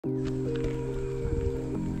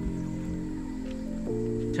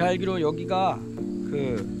제가 알기로 여기가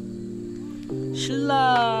그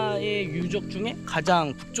신라의 유적 중에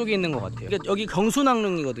가장 북쪽에 있는 것 같아요. 여기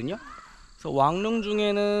경순왕릉이거든요. 그래서 왕릉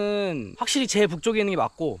중에는 확실히 제일 북쪽에 있는 게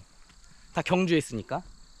맞고, 다 경주에 있으니까.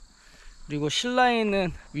 그리고 신라에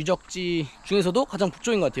있는 유적지 중에서도 가장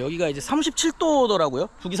북쪽인 것 같아요. 여기가 이제 37도더라고요.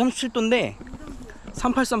 북이 37도인데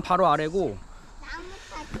 383 바로 아래고,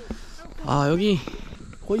 아 여기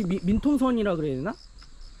거의 민통선이라 그래야 되나?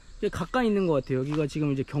 가까이 있는 것 같아요. 여기가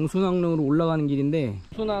지금 이제 경순왕릉으로 올라가는 길인데,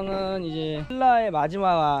 경순왕은 이제 신라의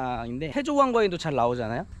마지막 왕인데 태조왕건에도 잘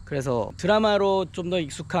나오잖아요. 그래서 드라마로 좀 더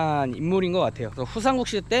익숙한 인물인 것 같아요. 그래서 후삼국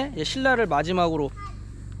시대 때 이제 신라를 마지막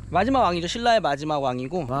왕이죠. 신라의 마지막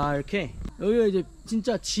왕이고, 와 이렇게 여기가 이제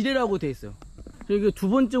진짜 지뢰라고 돼 있어요. 여기가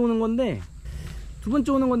두 번째 오는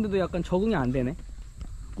건데도 약간 적응이 안 되네.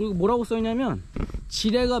 그리고 뭐라고 써있냐면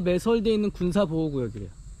지뢰가 매설되어 있는 군사보호구역이래요.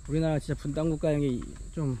 우리나라 진짜 분단국가인게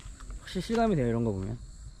좀 확실히 실감이 돼요, 이런 거 보면.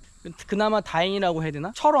 그나마 다행이라고 해야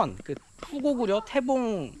되나? 철원, 그 후고구려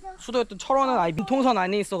태봉 수도였던 철원은 아예 민통선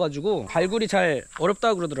안에 있어가지고 발굴이 잘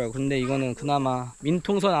어렵다고 그러더라고요. 근데 이거는 그나마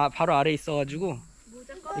민통선 바로 아래에 있어가지고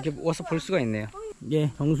이렇게 와서 볼 수가 있네요.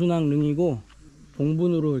 이게 경순왕릉이고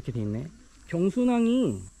봉분으로 이렇게 돼 있네.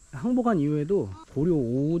 경순왕이 항복한 이후에도 고려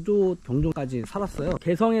 5조 경종까지 살았어요.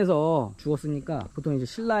 개성에서 죽었으니까 보통 이제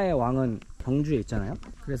신라의 왕은 경주에 있잖아요.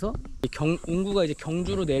 그래서 운구가 이제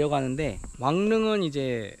경주로 내려가는데, 왕릉은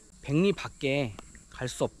이제 백리 밖에 갈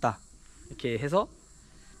수 없다 이렇게 해서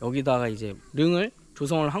여기다가 이제 릉을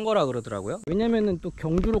조성을 한 거라 그러더라고요. 왜냐면은 또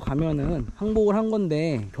경주로 가면은 항복을 한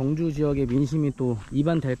건데 경주 지역의 민심이 또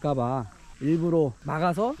이반될까봐 일부러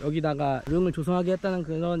막아서 여기다가 릉을 조성하게 했다는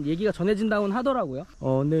그런 얘기가 전해진다고는 하더라고요.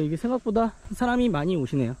 근데 이게 생각보다 사람이 많이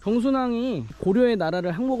오시네요. 경순왕이 고려의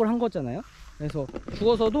나라를 항복을 한 거잖아요. 그래서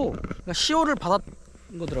죽어서도 시호를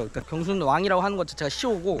받았던 거더라고요. 그러니까 경순왕이라고 하는 것 자체가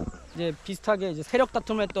시호고, 이제 비슷하게 이제 세력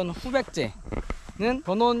다툼을 했던 후백제는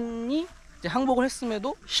견훤이 이제 항복을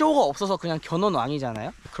했음에도 시호가 없어서 그냥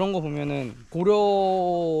견훤왕이잖아요. 그런 거 보면은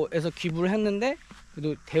고려에서 귀부를 했는데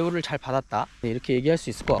그래도 대우를 잘 받았다, 이렇게 얘기할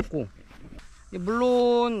수 있을 것 같고,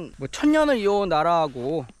 물론 뭐 천년을 이어온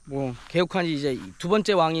나라하고 뭐 개국한 지 이제 두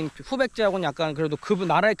번째 왕인 후백제하고는 약간 그래도 그분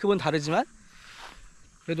나라의 급은 다르지만,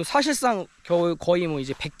 그래도 사실상 거의 뭐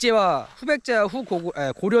이제 백제와 후백제와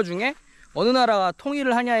고려 중에 어느 나라가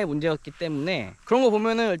통일을 하냐의 문제였기 때문에, 그런 거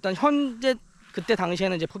보면은 일단 현재 그때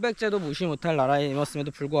당시에는 이제 후백제도 무시 못할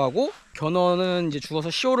나라임었음에도 불구하고 견훤은 이제 죽어서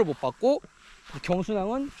시호를 못 받고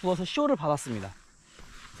경순왕은 죽어서 시호를 받았습니다.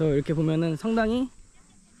 그래서 이렇게 보면은 상당히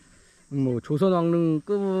뭐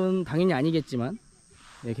조선왕릉급은 당연히 아니겠지만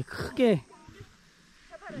이렇게 크게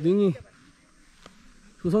능이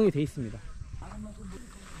조성이 돼 있습니다.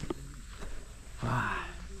 와,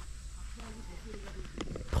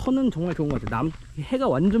 터는 정말 좋은 것 같아요. 해가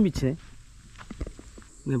완전 비치네.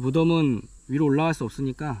 근데 무덤은 위로 올라갈 수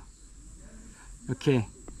없으니까 이렇게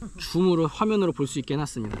줌으로 화면으로 볼 수 있게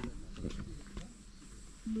해놨습니다.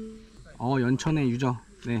 연천의 유적.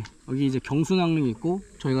 네, 여기 이제 경순왕릉이 있고,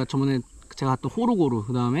 저희가 저번에 제가 갔던 호루고루,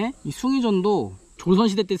 그 다음에 이 숭의전도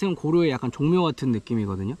조선시대 때 세운 고려의 약간 종묘 같은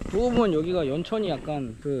느낌이거든요. 그러고 보면 여기가 연천이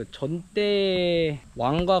약간 그 전대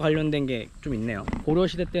왕과 관련된 게 좀 있네요.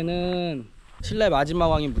 고려시대 때는 신라의 마지막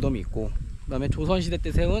왕인 무덤이 있고, 그 다음에 조선시대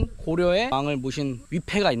때 세운 고려의 왕을 모신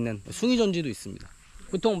위패가 있는 숭의전지도 있습니다.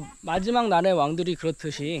 보통 마지막 날의 왕들이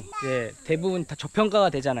그렇듯이 이제 대부분 다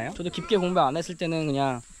저평가가 되잖아요. 저도 깊게 공부 안 했을 때는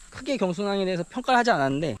그냥 크게 경순왕에 대해서 평가를 하지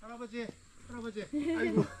않았는데, 할아버지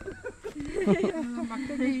아이고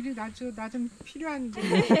막대기 일이 나 좀 필요한데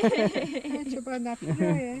줘봐, 나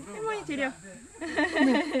필요해. 할머니 드려.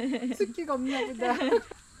 습기가 없나 보다.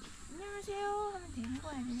 안녕하세요 하면 되는 거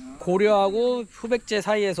아니에요? 고려하고 후백제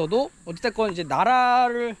사이에서도 어찌됐건 이제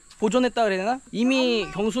나라를 보존했다 그래야 되나? 이미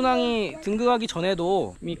경순왕이 등극하기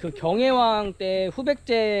전에도 이미 그 경혜왕 때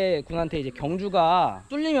후백제 군한테 이제 경주가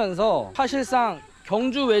뚫리면서 사실상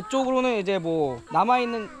경주 외쪽으로는 이제 뭐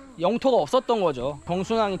남아있는 영토가 없었던 거죠.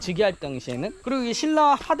 경순왕이 즉위할 당시에는. 그리고 이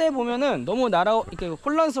신라 하대 보면은 너무 나라 이렇게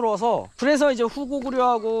혼란스러워서, 그래서 이제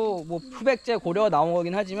후고구려하고 뭐 후백제 고려가 나온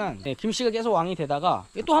거긴 하지만, 김씨가 계속 왕이 되다가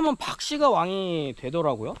또 한번 박씨가 왕이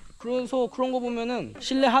되더라고요. 그래서 그런 거 보면은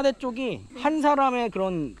신라 하대 쪽이 한 사람의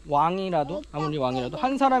그런 왕이라도, 아무리 왕이라도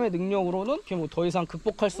한 사람의 능력으로는 뭐 더 이상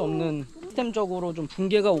극복할 수 없는 시스템적으로 좀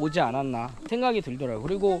붕괴가 오지 않았나 생각이 들더라고요.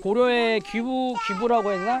 그리고 고려의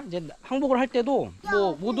귀부라고 했나? 이제 항복을 할 때도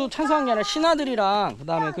뭐 모두 찬성한 게 아니라 신하들이랑 그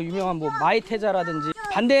다음에 그 유명한 뭐 마이태자라든지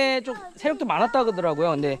반대 쪽 세력도 많았다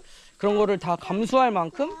그러더라고요. 근데 그런 거를 다 감수할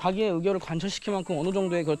만큼, 자기의 의견을 관철시킬 만큼 어느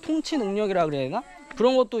정도의 그 통치 능력이라 그래야 되나?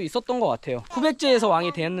 그런 것도 있었던 것 같아요. 후백제에서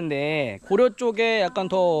왕이 되었는데 고려 쪽에 약간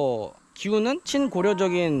더 기우는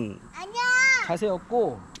친고려적인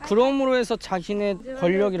자세였고, 그럼으로 해서 자신의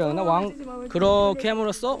권력이라 그러나 그렇게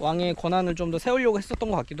함으로써 왕의 권한을 좀 더 세우려고 했었던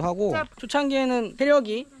것 같기도 하고, 초창기에는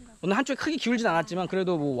세력이 어느 한쪽에 크게 기울진 않았지만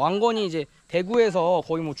그래도 뭐 왕건이 이제 대구에서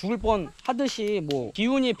거의 뭐 죽을 뻔 하듯이 뭐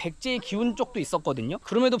기운이 백제의 기운 쪽도 있었거든요.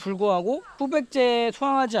 그럼에도 불구하고 후백제에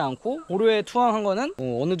투항하지 않고 고려에 투항한 거는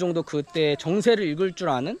어느 정도 그때 정세를 읽을 줄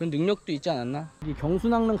아는 그런 능력도 있지 않았나. 이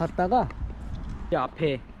경순왕릉 갔다가 이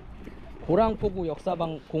앞에 고랑포구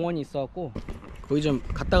역사공원이 있어갖고 거기 좀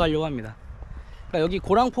갔다 가려고 합니다. 그러니까 여기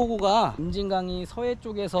고랑포구가 임진강이 서해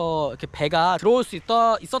쪽에서 이렇게 배가 들어올 수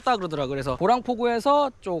있었다 그러더라고요. 그래서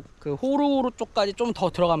고랑포구에서 쪽 그 호루호루 쪽까지 좀 더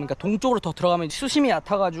들어가면, 그러니까 동쪽으로 더 들어가면 수심이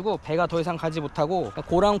얕아가지고 배가 더 이상 가지 못하고, 그러니까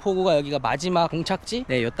고랑포구가 여기가 마지막 공착지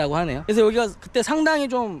였다고 하네요. 그래서 여기가 그때 상당히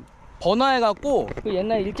좀 번화해갖고 그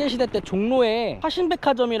옛날 일제시대 때 종로에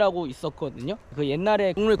화신백화점이라고 있었거든요. 그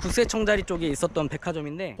옛날에 종로의 국세청자리 쪽에 있었던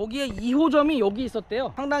백화점인데 거기에 2호점이 여기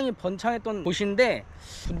있었대요. 상당히 번창했던 곳인데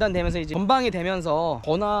분단되면서 이제 전방이 되면서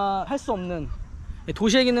번화할 수 없는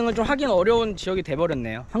도시의 기능을 좀 하긴 어려운 지역이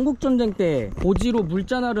돼버렸네요. 한국전쟁 때 고지로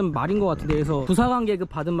물자 나른 말인 것 같은데, 그래서 부사관 계급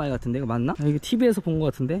받은 말 같은데 이거 맞나? 이거 TV에서 본 것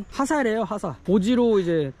같은데 하사래요. 하사. 고지로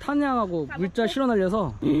이제 탄약하고 물자 실어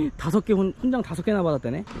날려서 5개 훈장 5개나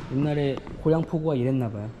받았다네. 옛날에 고랑포구가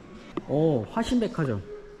이랬나봐요. 화신백화점.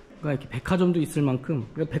 그러니까 이렇게 백화점도 있을 만큼,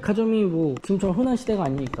 그러니까 백화점이 뭐 지금처럼 흔한 시대가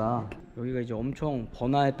아니니까 여기가 이제 엄청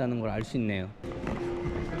번화했다는 걸 알 수 있네요.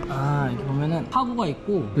 이렇게 보면은 파구가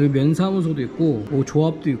있고, 여기 면사무소도 있고, 뭐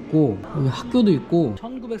조합도 있고, 여기 학교도 있고,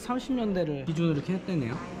 1930년대를 기준으로 이렇게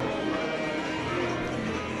했대네요.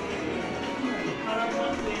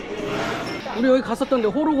 우리 여기 갔었던데,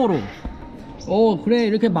 호루고루. 그래,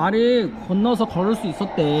 이렇게 말을 건너서 걸을 수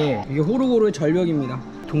있었대. 이게 호루고루의 절벽입니다.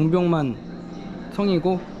 동벽만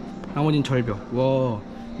성이고 나머지는 절벽. 와,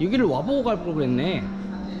 여기를 와보고 갈 걸 그랬네.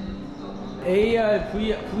 AR,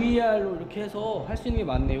 VR로 이렇게 해서 할 수 있는 게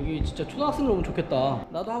많네. 여기 진짜 초등학생들 오면 좋겠다.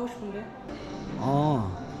 나도 하고 싶은데.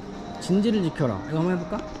 진지를 지켜라. 이거 한번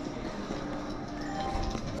해볼까?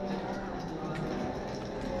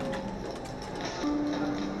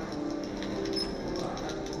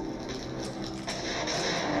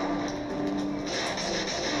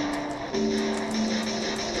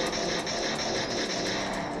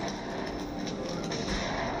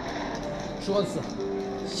 죽었어.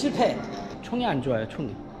 실패. 총이 안 좋아요.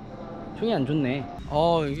 총이 안 좋네.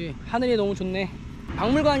 여기 하늘이 너무 좋네.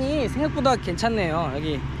 박물관이 생각보다 괜찮네요.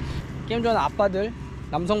 여기 게임 좋아하는 아빠들,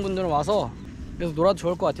 남성분들은 와서 그래서 놀아도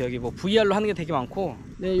좋을 것 같아요. 여기 뭐 VR로 하는 게 되게 많고.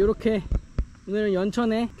 네, 이렇게 오늘은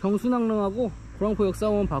연천에 경순왕릉하고 고랑포구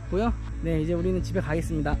역사공원 봤고요. 네, 이제 우리는 집에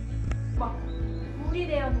가겠습니다. 물이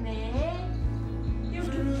되었네.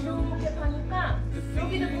 이렇게 파니까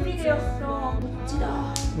여기도 물이 되었어.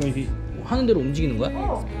 멋지다. 이게 하는 대로 움직이는 거야?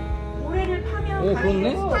 모래를 파면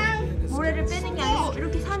그렇네. 모래를 빼는 게 아니고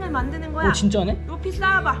이렇게 산을 만드는 거야. 진짜네? 높이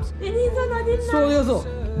쌓아봐. 내린선 어딨나? 쏘여서.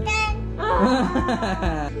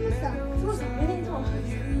 숨었어. 내린선.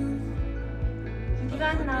 어디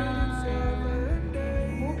갔나?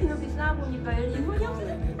 높이 쌓아보니까 열리네.